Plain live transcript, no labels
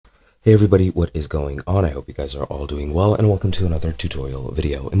Hey everybody, what is going on? I hope you guys are all doing well and welcome to another tutorial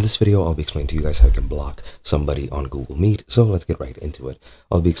video. In this video, I'll be explaining to you guys how you can block somebody on Google Meet. So let's get right into it.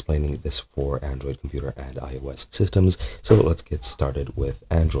 I'll be explaining this for Android computer and iOS systems. So let's get started with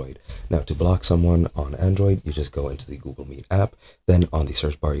Android. Now to block someone on Android, you just go into the Google Meet app. Then on the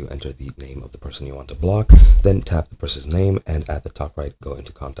search bar, you enter the name of the person you want to block. Then tap the person's name and at the top right, go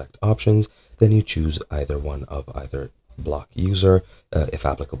into contact options. Then you choose either one of block user. If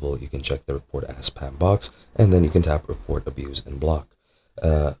applicable, you can check the report as spam box, and then you can tap report abuse and block,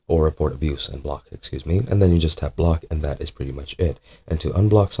 or report abuse and block, excuse me, and then you just tap block, and that is pretty much it. And to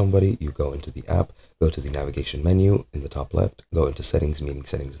unblock somebody, you go into the app, go to the navigation menu in the top left, go into settings, meeting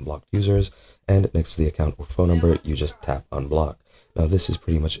settings and blocked users, and next to the account or phone number, you just tap unblock. Now this is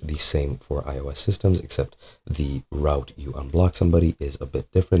pretty much the same for iOS systems, except the route you unblock somebody is a bit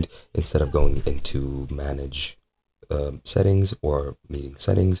different. Instead of going into manage settings or meeting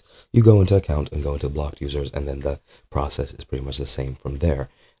settings, you go into account and go into blocked users, and then the process is pretty much the same from there.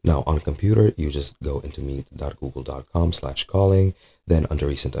 Now on a computer, you just go into meet.google.com/calling, then under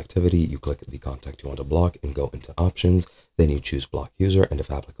recent activity, you click the contact you want to block and go into options, then you choose block user, and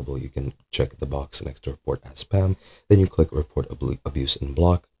if applicable, you can check the box next to report as spam, then you click report abuse and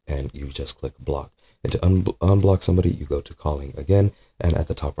block, and you just click block. And to unblock somebody, you go to calling again, and at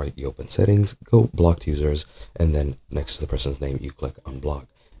the top right, you open settings, go blocked users, and then next to the person's name, you click unblock.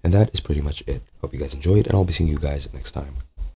 And that is pretty much it. Hope you guys enjoyed, and I'll be seeing you guys next time.